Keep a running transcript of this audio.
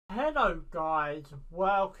Hello guys,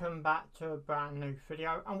 welcome back to a brand new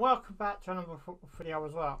video and welcome back to another football video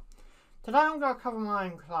as well. Today I'm going to cover my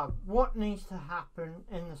own club, what needs to happen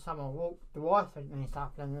in the summer, what do I think needs to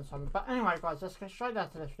happen in the summer. But anyway guys, let's get straight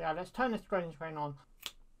into this video, let's turn this green screen on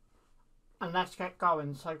and let's get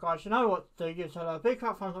going. So guys, you know what to do, give us a big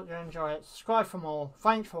fat thumbs up if you enjoy it, subscribe for more,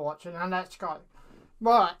 thanks for watching and let's go.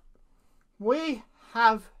 Right, we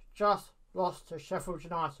have just lost to Sheffield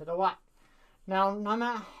United away. Now, no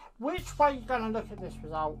matter which way you're going to look at this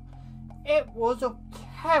result, it was a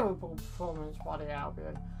terrible performance by the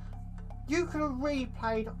Albion. You could have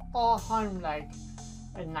replayed our home leg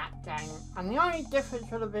in that game, and the only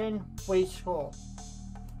difference would have been we score.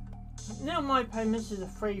 Neil Maupay misses a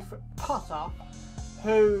 3-foot putter,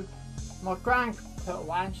 who my gran put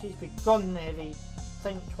away, and she's been gone nearly, I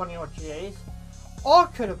think, 20 odd years. I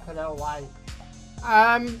could have put it away.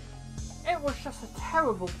 It was just a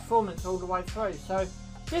terrible performance all the way through. So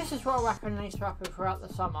this is what I reckon needs to happen throughout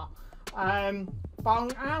the summer. But I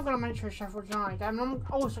am going to mention a Sheffield United game, and I'm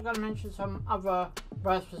also going to mention some other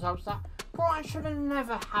worst results that Brighton should have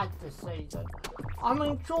never had this season. I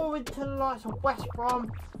mean, drawing to the likes of West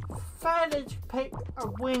Brom, failing to pick a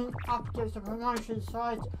win up against the promotion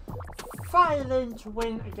side, failing to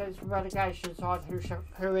win against the relegation side,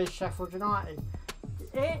 who is Sheffield United.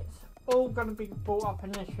 It's all going to be brought up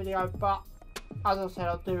in this video, but as I said,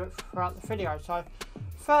 I'll do it throughout the video. So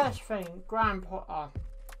first thing, Graham Potter.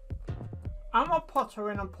 I'm a Potter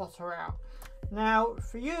in and Potter out. Now,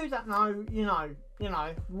 for you that know, you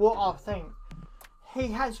know what I think. He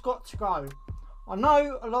has got to go. I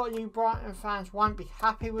know a lot of you Brighton fans won't be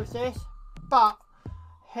happy with this, but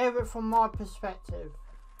hear it from my perspective.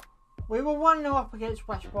 We were 1-0 up against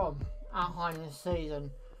West Brom at home this season.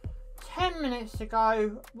 10 minutes to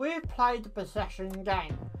go, we've played the possession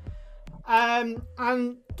game. And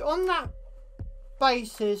on that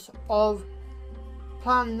basis of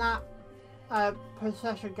playing that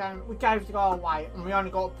possession game, we gave the goal away and we only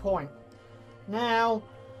got a point. Now,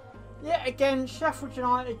 yet again, Sheffield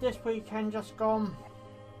United this weekend just gone.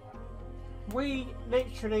 We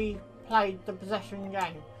literally played the possession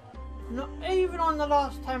game. Not even on the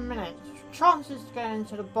last 10 minutes, chances to get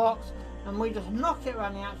into the box, and we just knock it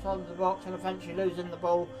around the outside of the box and eventually losing the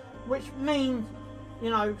ball, which means,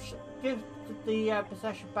 you know, give the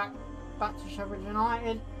possession back to Sheffield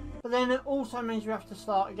United, but then it also means we have to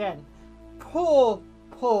start again. Poor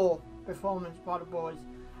performance by the boys,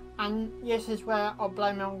 and yes, is where I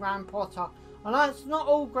blame it on Graham Potter. I know it's not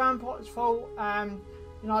all Graham Potter's fault.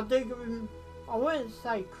 You know, I do give him, I wouldn't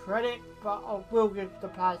say credit, but I will give the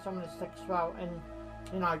players some of the stick as well in,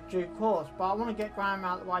 you know, due course. But I want to get Graham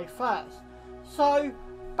out of the way first. So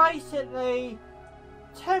basically,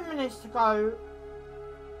 10 minutes to go.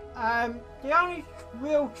 The only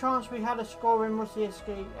real chance we had of scoring was the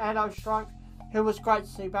Edo strike, who was great to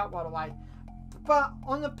see back, by the way. But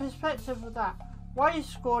on the perspective of that, Way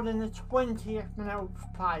scored in the 20th minute of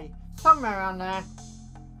play, somewhere around there.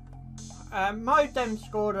 Modem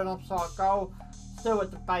scored an offside goal. Still a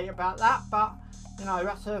debate about that, but you know,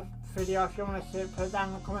 that's a video. If you want to see it, put it down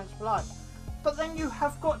in the comments below. But then you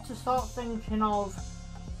have got to start thinking of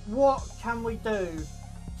what can we do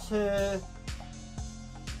to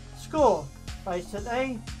score,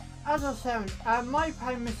 basically. As I said,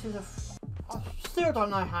 Maupay misses I still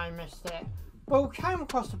don't know how he missed it. Ball came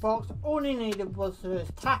across the box, all he needed was to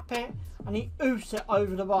tap it and he oofs it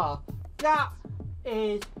over the bar. That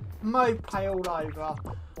is Maupay all over.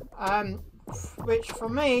 Which for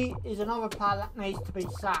me is another player that needs to be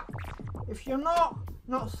sacked. If you're not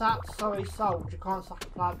sacked, sorry, sold. You can't sack a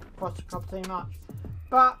player across the club too much.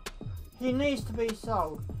 But he needs to be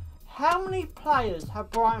sold. How many players have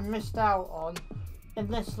Brighton missed out on in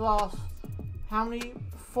this last, how many,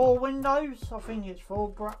 4 windows? I think it's 4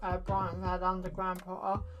 Brighton had under Graham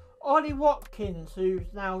Potter. Ollie Watkins,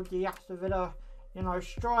 who's now the Aston Villa, you know,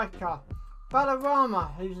 striker.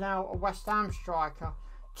 Ballarama, who's now a West Ham striker.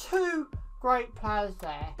 2 great players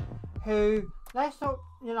there who, let's not,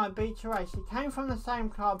 you know, be too racy, came from the same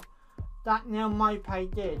club that Neil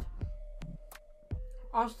Maupay did.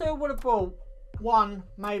 I still would have brought 1,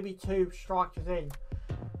 maybe 2 strikers in.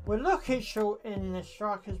 We're looking short in the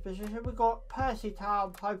strikers position. We've got Percy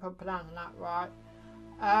Tau, hope I'm pronouncing that right.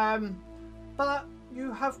 But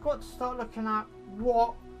you have got to start looking at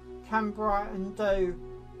what can Brighton do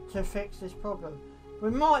to fix this problem. We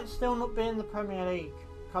might still not be in the Premier League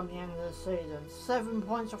come the end of the season. 7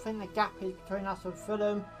 points, I think the gap is between us and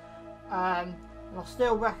Fulham. And I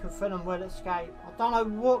still reckon Fulham will escape. I don't know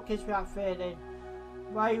what gives me that feeling.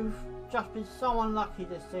 They've just been so unlucky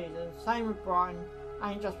this season. Same with Brighton.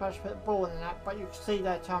 Ain't just managed to put the ball in the net, but you can see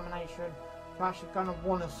their determination you're actually going to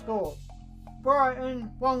want to score.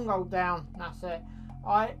 Brighton, 1 goal down, that's it.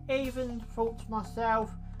 I even thought to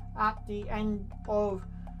myself at the end of,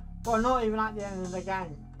 well, not even at the end of the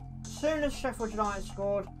game, as soon as Sheffield United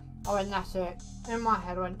scored, I went, that's it. In my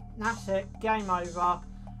head I went, that's it, game over,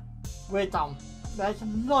 we're done. There's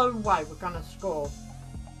no way we're going to score.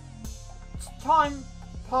 Time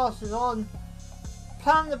passes on,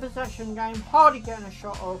 playing the possession game, hardly getting a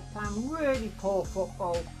shot off, playing really poor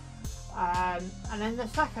football. And then the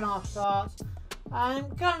second half starts.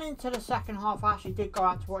 And going into the second half, I actually did go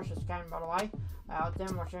out to watch this game, by the way. I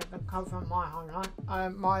didn't watch it come from my own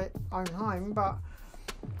home, but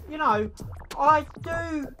you know,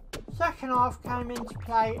 second half came into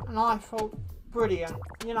play and I thought, brilliant.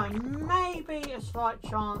 You know, maybe a slight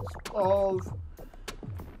chance of,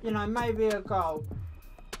 you know, maybe a goal.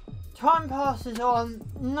 Time passes on,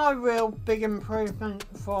 no real big improvement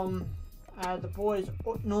from the boys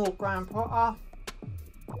nor Graham Potter.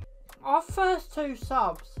 Our first 2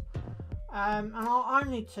 subs, and our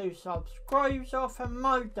only 2 subs, Groves off and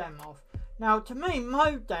Modem off. Now, to me,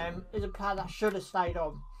 Modem is a player that should have stayed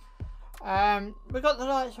on. We got the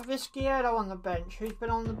likes of Izquierdo on the bench, who's been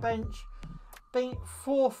on the bench, been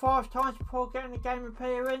 4 or 5 times before getting a game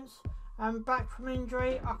appearance, and back from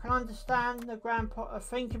injury. I can understand the Graham Potter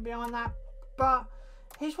thinking behind that, but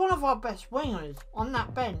he's one of our best wingers on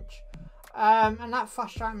that bench. And that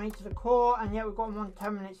frustrated me to the core, and yet we've got him on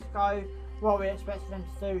 10 minutes to go. What we expected him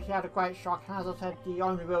to do, he had a great strike, and as I said, the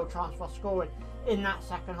only real chance for scoring in that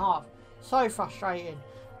second half. So frustrating.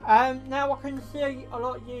 Now I can see a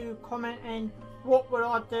lot of you commenting, what would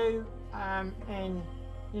I do in,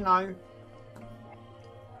 you know,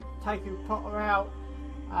 taking Potter out,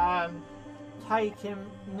 taking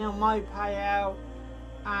Neil Maupay out,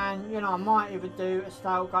 and you know, I might even do a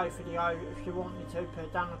stale go video if you want me to, put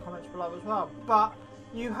it down in the comments below as well. But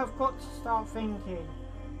you have got to start thinking,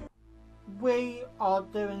 we are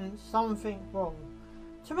doing something wrong.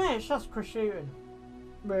 To me, it's just Chris Hughton,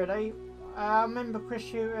 really. I remember Chris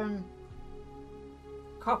Hughton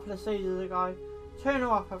a couple of seasons ago,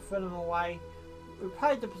 2-0 up at Fulham away. We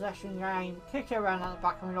played the possession game, kick it around at the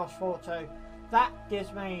back, and we lost 4-2. That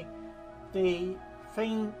gives me the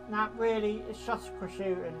thing that really it's just Chris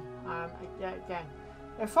Hughton. Again,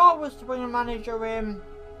 if I was to bring a manager in,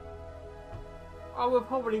 I would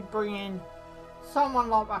probably bring in someone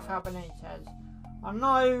like Rafael Benitez. I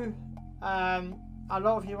know a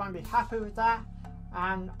lot of you won't be happy with that,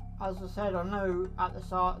 and as I said, I know at the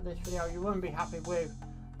start of this video you wouldn't be happy with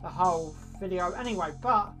the whole video anyway,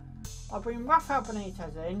 but I'll bring Rafael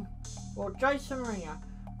Benitez in, or Jason Mourinho.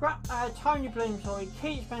 Tony Bloom, sorry,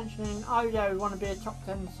 keeps mentioning, oh yeah, we want to be a top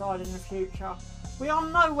 10 side in the future. We are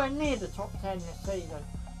nowhere near the top 10 this season.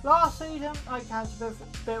 Last season, okay, it's a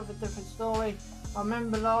bit of a different story. I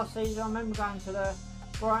remember last season, I remember going to the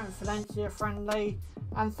Brighton Valencia friendly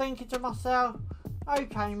and thinking to myself,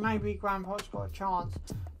 okay, maybe Graham Potter's got a chance.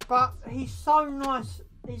 But he's so nice,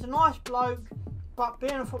 he's a nice bloke, but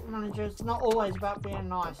being a football manager is not always about being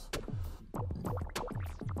nice.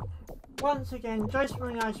 Once again, Jason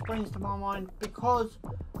Mourinho springs to my mind because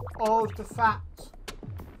of the fact,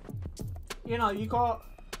 you know, he dropped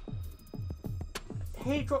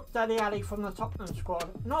Dele Alli from the Tottenham squad.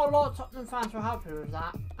 Not a lot of Tottenham fans were happy with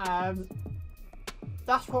that.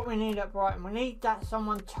 That's what we need at Brighton. We need that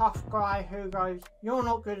someone tough guy who goes, you're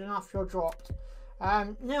not good enough, you're dropped.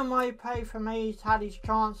 Neil Maupay, for me, he's had his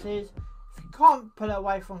chances. If you can't put it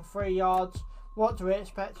away from 3 yards, what do we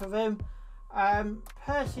expect of him?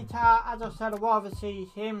 Percy Tau, as I said, I'd rather see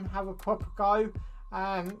him have a proper go.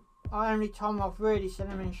 The only time I've really seen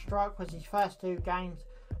him in strike was his first 2 games,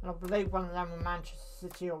 and I believe one of them were Manchester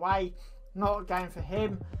City away. Not a game for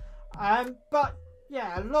him. But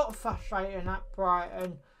yeah, a lot of frustrating at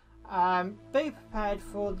Brighton. Be prepared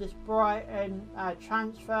for this Brighton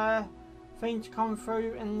transfer thing to come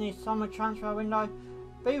through in the summer transfer window.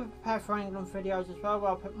 Be prepared for England videos as well,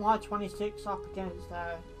 where I'll put my 26 up against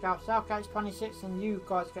Gareth Southgate's 26, and you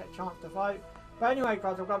guys get a chance to vote. But anyway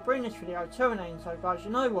guys, I've got to bring this video to an end, so guys,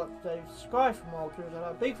 you know what to do. Subscribe for more, give it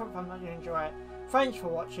a big thumbs up if you enjoy it. Thanks for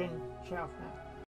watching, ciao for now.